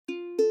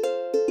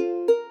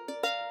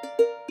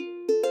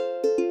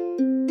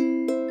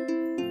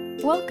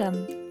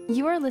Welcome!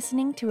 You are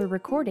listening to a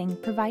recording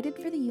provided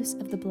for the use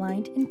of the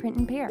blind and print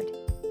impaired.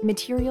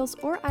 Materials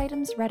or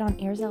items read on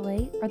Airs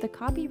LA are the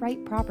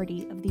copyright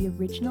property of the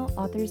original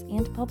authors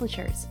and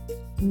publishers.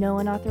 No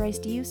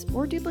unauthorized use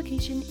or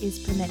duplication is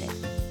permitted.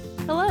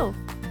 Hello,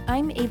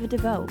 I'm Ava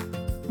DeVoe.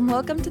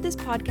 Welcome to this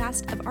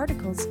podcast of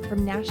articles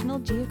from National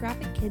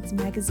Geographic Kids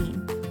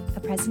magazine, a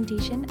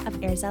presentation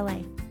of Airs LA.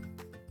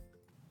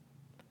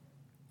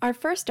 Our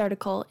first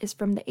article is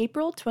from the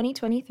April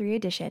 2023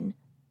 edition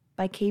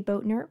by Kay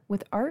Boatner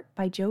with art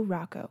by Joe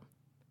Rocco.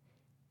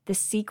 The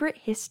Secret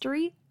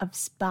History of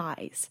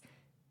Spies.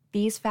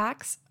 These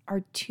facts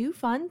are too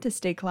fun to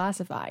stay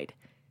classified.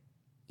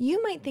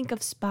 You might think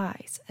of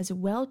spies as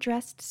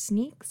well-dressed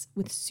sneaks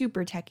with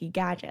super techie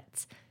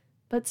gadgets,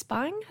 but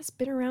spying has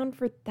been around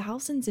for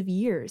thousands of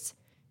years.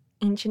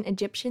 Ancient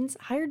Egyptians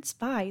hired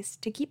spies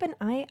to keep an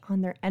eye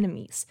on their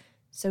enemies.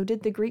 So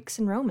did the Greeks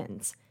and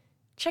Romans.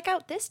 Check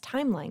out this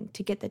timeline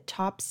to get the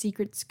top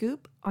secret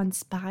scoop on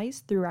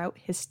spies throughout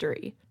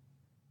history.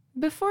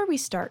 Before we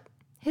start,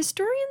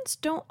 historians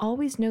don't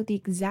always know the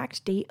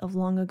exact date of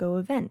long ago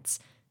events.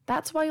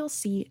 That's why you'll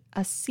see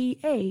a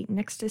CA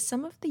next to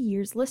some of the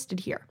years listed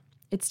here.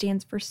 It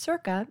stands for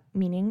circa,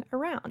 meaning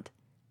around.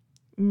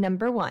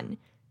 Number 1,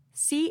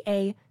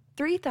 CA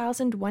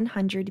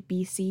 3100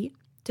 BC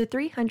to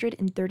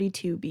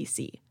 332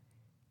 BC.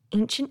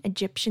 Ancient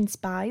Egyptian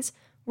spies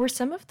were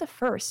some of the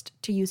first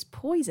to use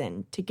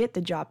poison to get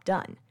the job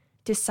done.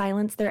 To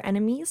silence their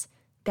enemies,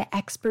 the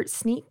expert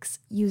sneaks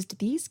used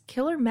these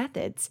killer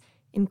methods,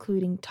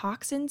 including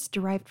toxins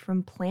derived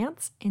from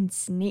plants and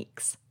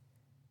snakes.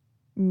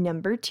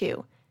 Number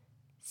 2,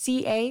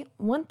 CA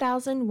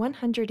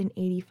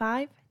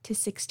 1185 to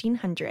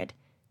 1600.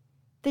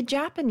 The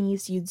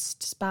Japanese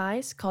used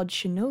spies called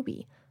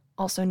shinobi,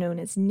 also known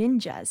as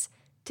ninjas,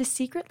 to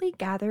secretly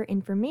gather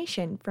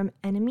information from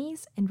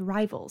enemies and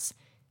rivals.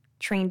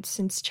 Trained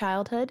since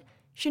childhood,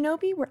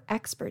 shinobi were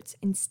experts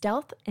in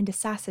stealth and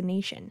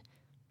assassination.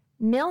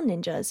 Male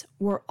ninjas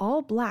wore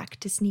all black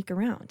to sneak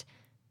around,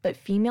 but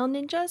female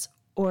ninjas,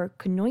 or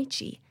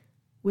kunoichi,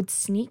 would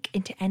sneak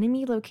into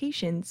enemy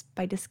locations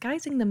by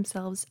disguising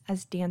themselves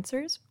as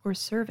dancers or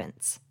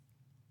servants.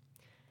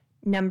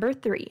 Number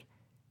 3,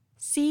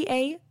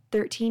 CA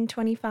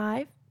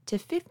 1325 to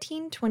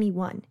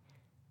 1521.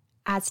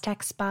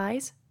 Aztec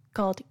spies,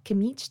 called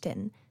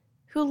Quemichten,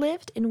 who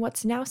lived in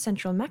what's now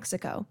central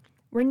Mexico,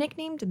 were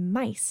nicknamed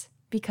mice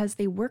because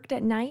they worked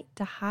at night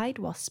to hide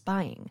while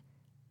spying.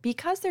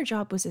 Because their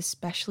job was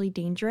especially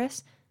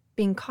dangerous,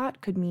 being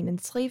caught could mean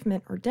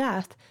enslavement or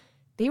death,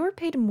 they were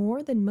paid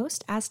more than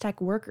most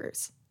Aztec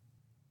workers.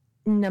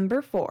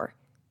 Number 4,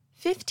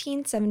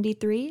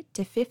 1573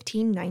 to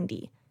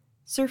 1590.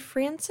 Sir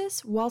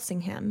Francis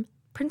Walsingham,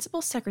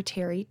 Principal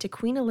Secretary to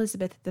Queen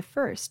Elizabeth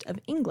I of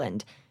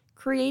England,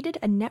 created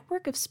a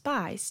network of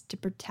spies to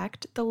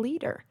protect the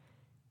leader.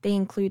 They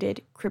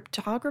included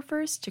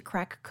cryptographers to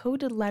crack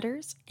coded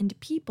letters and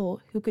people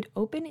who could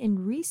open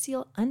and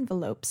reseal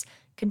envelopes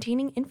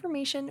containing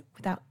information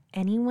without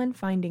anyone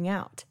finding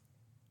out.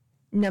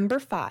 Number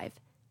 5,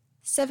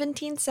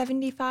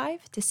 1775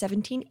 to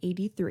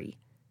 1783.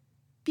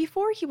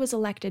 Before he was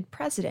elected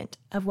president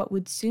of what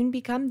would soon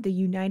become the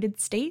United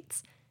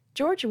States,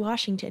 George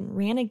Washington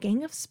ran a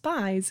gang of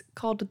spies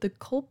called the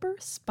Culper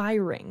Spy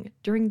Ring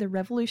during the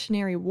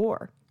Revolutionary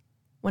War.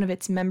 One of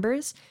its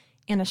members,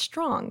 Anna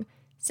Strong,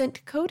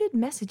 sent coded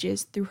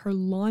messages through her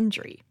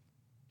laundry.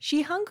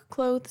 She hung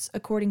clothes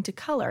according to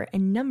color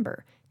and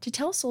number to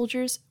tell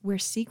soldiers where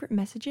secret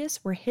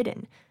messages were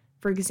hidden.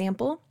 For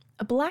example,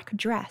 a black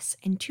dress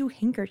and 2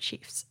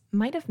 handkerchiefs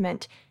might have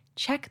meant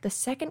check the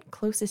second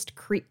closest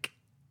creek.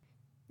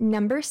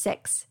 Number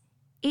 6,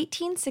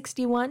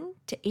 1861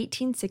 to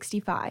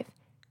 1865.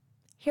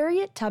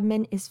 Harriet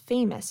Tubman is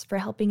famous for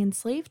helping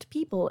enslaved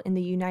people in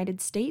the United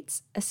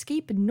States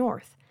escape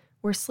north,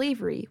 where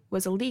slavery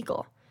was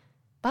illegal.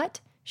 But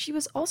she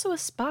was also a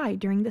spy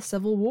during the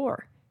Civil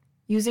War.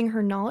 Using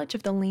her knowledge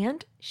of the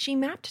land, she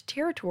mapped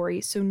territory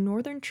so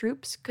Northern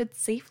troops could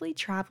safely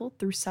travel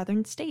through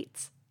Southern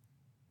states.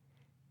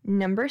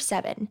 Number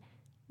 7,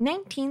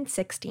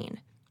 1916.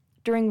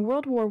 During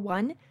World War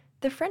I,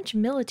 the French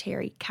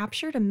military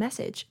captured a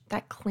message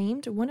that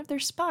claimed one of their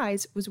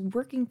spies was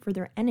working for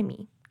their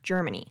enemy,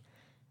 Germany.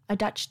 A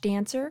Dutch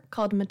dancer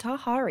called Mata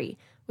Hari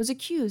was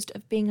accused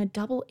of being a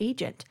double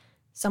agent,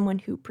 someone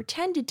who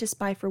pretended to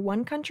spy for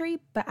one country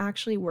but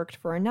actually worked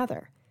for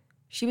another.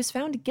 She was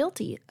found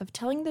guilty of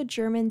telling the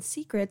Germans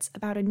secrets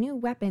about a new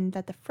weapon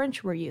that the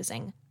French were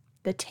using,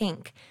 the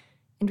tank,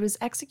 and was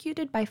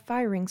executed by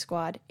firing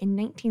squad in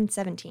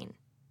 1917.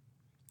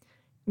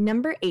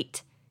 Number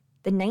 8,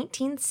 the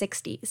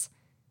 1960s.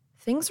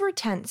 Things were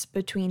tense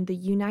between the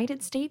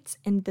United States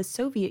and the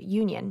Soviet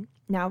Union,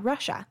 now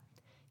Russia.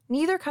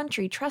 Neither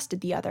country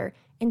trusted the other,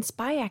 and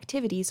spy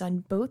activities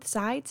on both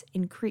sides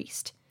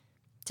increased.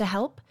 To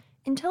help,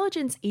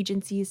 intelligence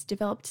agencies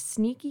developed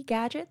sneaky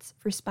gadgets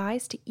for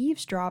spies to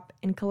eavesdrop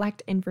and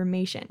collect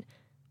information.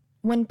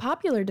 One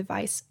popular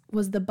device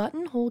was the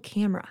buttonhole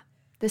camera.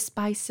 the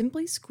spy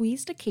simply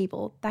squeezed a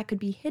cable that could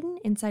be hidden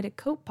inside a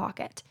coat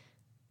pocket.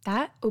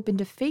 That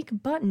opened a fake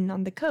button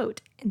on the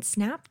coat and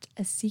snapped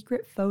a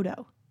secret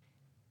photo.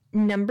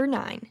 Number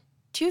 9,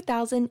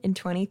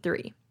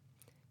 2023.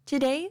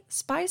 Today,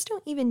 spies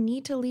don't even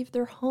need to leave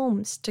their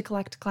homes to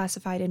collect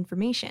classified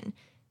information.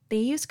 They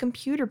use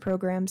computer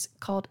programs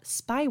called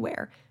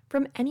spyware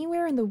from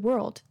anywhere in the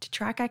world to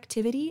track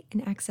activity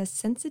and access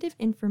sensitive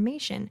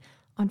information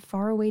on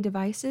faraway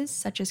devices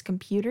such as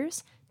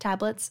computers,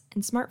 tablets,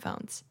 and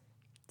smartphones.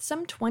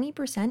 Some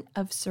 20%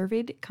 of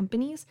surveyed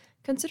companies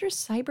consider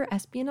cyber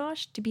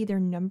espionage to be their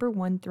number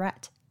one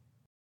threat.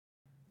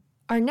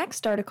 Our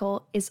next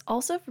article is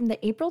also from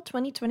the April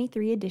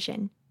 2023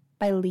 edition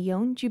by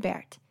Leon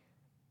Joubert.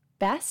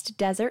 Best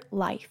Desert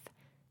Life: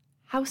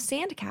 How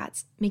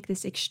Sandcats Make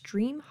This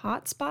Extreme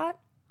Hotspot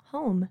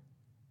Home.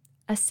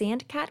 A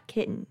sandcat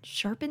kitten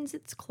sharpens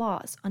its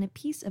claws on a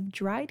piece of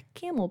dried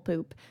camel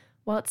poop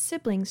while its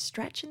siblings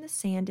stretch in the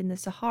sand in the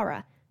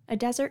Sahara, a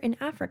desert in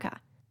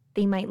Africa.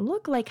 They might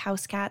look like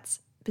house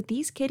cats, but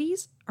these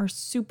kitties are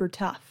super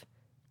tough.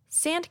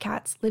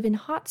 Sandcats live in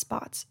hot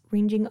spots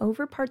ranging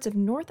over parts of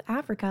North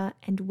Africa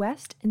and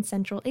West and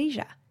Central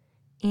Asia.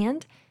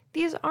 And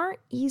these aren't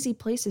easy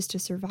places to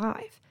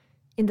survive.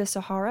 In the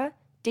Sahara,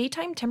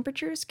 daytime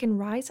temperatures can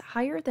rise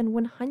higher than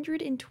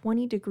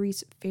 120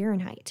 degrees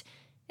Fahrenheit,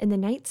 and the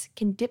nights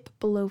can dip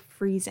below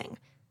freezing.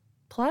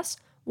 Plus,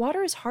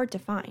 water is hard to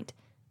find.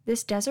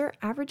 This desert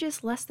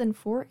averages less than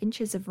 4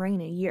 inches of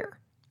rain a year.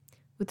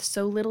 With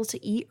so little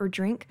to eat or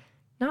drink,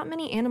 not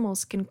many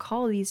animals can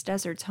call these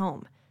deserts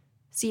home.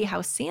 See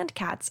how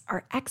sandcats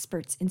are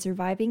experts in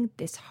surviving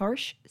this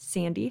harsh,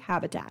 sandy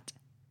habitat.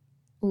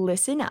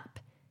 Listen up.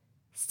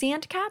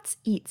 Sandcats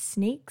eat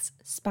snakes,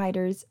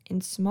 spiders,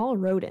 and small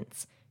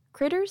rodents,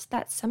 critters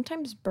that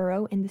sometimes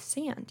burrow in the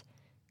sand.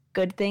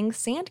 Good thing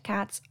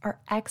sandcats are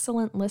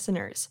excellent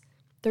listeners.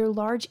 Their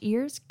large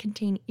ears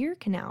contain ear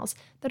canals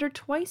that are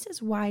twice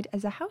as wide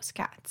as a house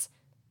cat's.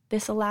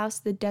 This allows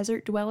the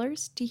desert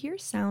dwellers to hear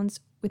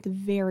sounds with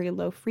very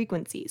low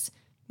frequencies,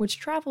 which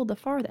travel the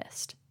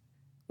farthest.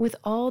 With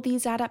all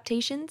these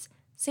adaptations,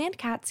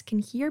 sandcats can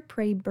hear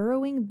prey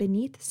burrowing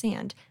beneath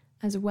sand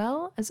as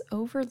well as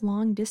over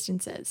long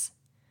distances.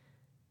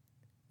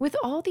 With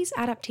all these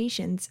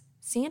adaptations,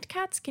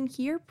 sandcats can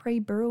hear prey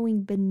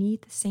burrowing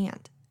beneath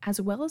sand as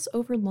well as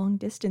over long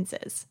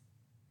distances.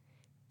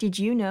 Did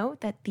you know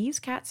that these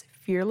cats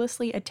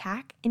fearlessly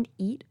attack and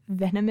eat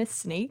venomous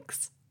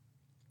snakes?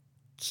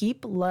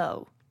 Keep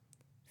low.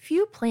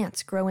 Few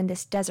plants grow in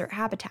this desert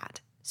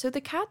habitat, so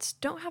the cats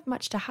don't have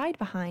much to hide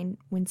behind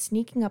when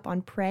sneaking up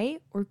on prey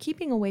or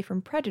keeping away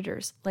from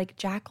predators like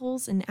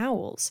jackals and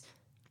owls.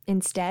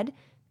 Instead,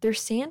 their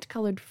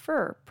sand-colored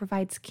fur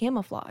provides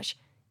camouflage,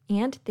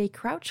 and they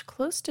crouch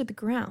close to the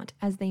ground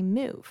as they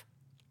move.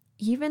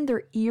 Even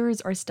their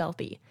ears are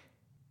stealthy.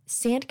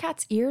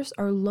 Sandcats' ears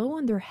are low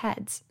on their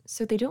heads,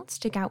 so they don't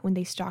stick out when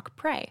they stalk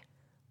prey.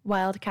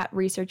 Wildcat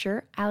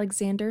researcher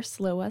Alexander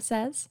Slowa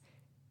says,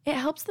 it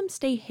helps them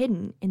stay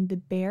hidden in the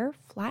bare,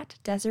 flat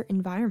desert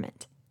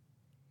environment.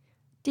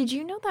 Did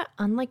you know that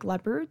unlike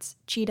leopards,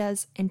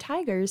 cheetahs, and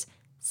tigers,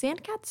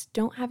 sandcats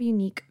don't have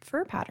unique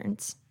fur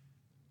patterns?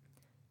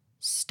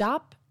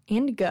 Stop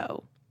and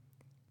go.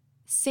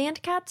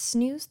 Sandcats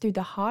snooze through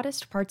the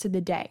hottest parts of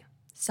the day,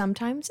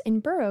 sometimes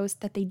in burrows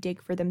that they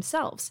dig for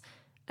themselves.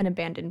 An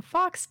abandoned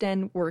fox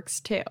den works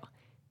too.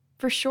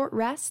 For short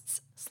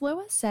rests,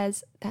 Slowa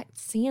says that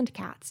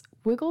sandcats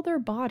wiggle their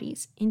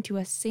bodies into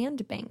a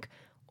sandbank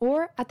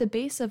or at the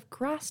base of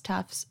grass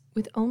tufts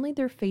with only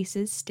their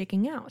faces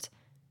sticking out.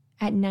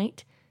 At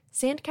night,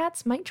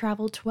 sandcats might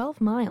travel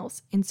 12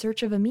 miles in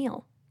search of a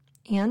meal,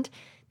 and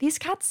these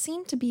cats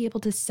seem to be able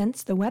to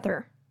sense the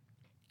weather.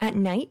 At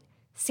night,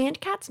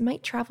 sandcats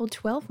might travel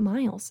 12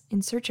 miles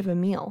in search of a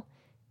meal,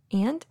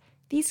 and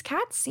these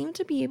cats seem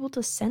to be able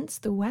to sense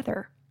the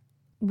weather.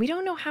 We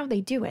don't know how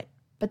they do it,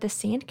 but the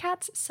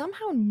sandcats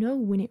somehow know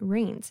when it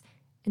rains,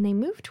 and they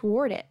move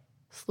toward it,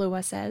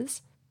 Slowa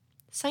says.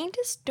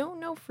 Scientists don't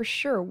know for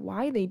sure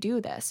why they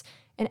do this,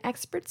 and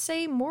experts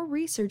say more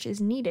research is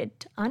needed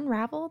to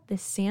unravel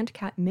this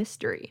sandcat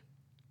mystery.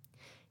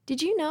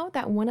 Did you know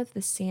that one of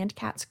the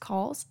sandcat's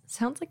calls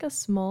sounds like a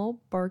small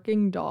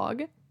barking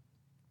dog?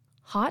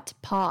 Hot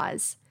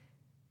paws.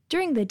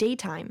 During the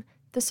daytime,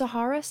 the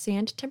Sahara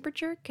sand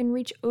temperature can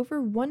reach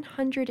over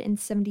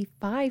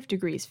 175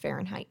 degrees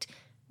Fahrenheit,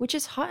 which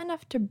is hot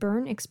enough to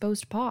burn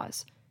exposed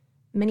paws.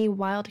 Many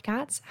wild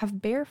cats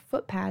have bare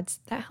foot pads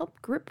that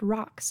help grip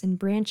rocks and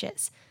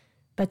branches,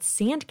 but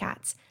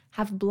sandcats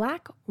have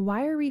black,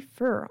 wiry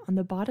fur on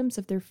the bottoms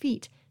of their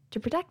feet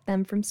to protect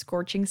them from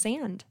scorching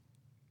sand.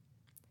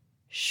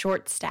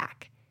 Short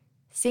stack.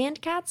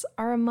 Sandcats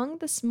are among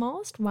the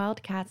smallest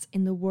wild cats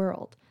in the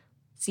world.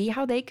 See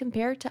how they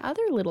compare to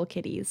other little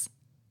kitties.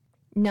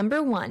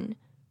 Number 1,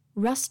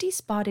 rusty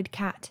spotted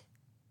cat,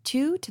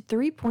 2 to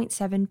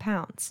 3.7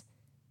 pounds.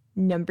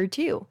 Number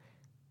 2,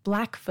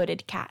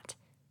 black-footed cat,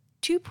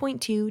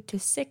 2.2 to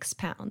 6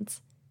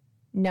 pounds.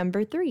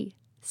 Number 3,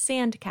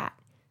 sand cat,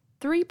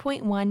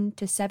 3.1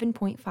 to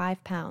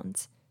 7.5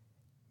 pounds.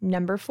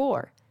 Number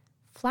 4,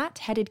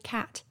 flat-headed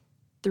cat,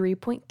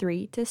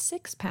 3.3 to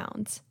 6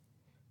 pounds.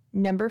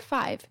 Number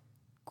 5,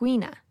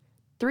 guina,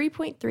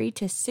 3.3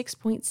 to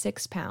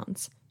 6.6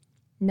 pounds.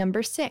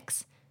 Number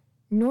 6,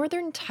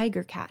 northern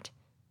tiger cat,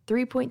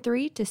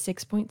 3.3 to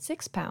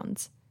 6.6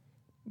 pounds.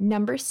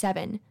 Number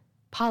 7,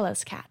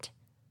 Pallas cat,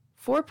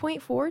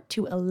 4.4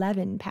 to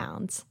 11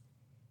 pounds.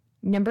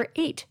 Number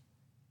 8,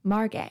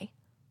 margay,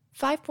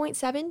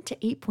 5.7 to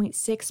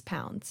 8.6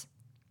 pounds.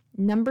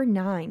 Number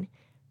 9,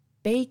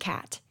 bay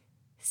cat,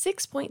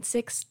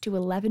 6.6 to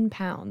 11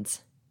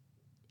 pounds.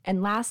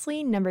 And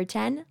lastly, number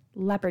 10,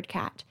 leopard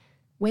cat,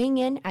 weighing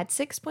in at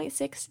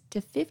 6.6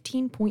 to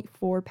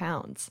 15.4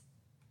 pounds.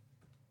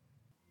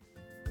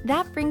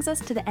 That brings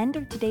us to the end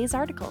of today's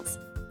articles.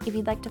 If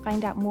you'd like to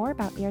find out more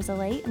about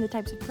AIRSLA and the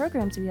types of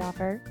programs we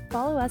offer,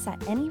 follow us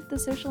at any of the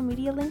social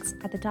media links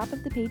at the top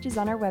of the pages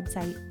on our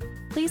website.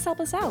 Please help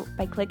us out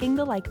by clicking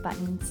the like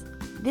buttons.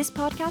 This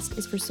podcast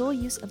is for sole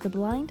use of the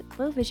blind,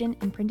 low vision,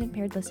 and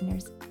print-impaired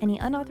listeners. Any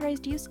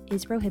unauthorized use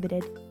is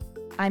prohibited.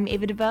 I'm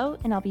Ava DeVoe,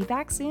 and I'll be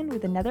back soon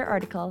with another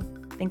article.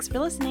 Thanks for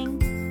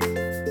listening.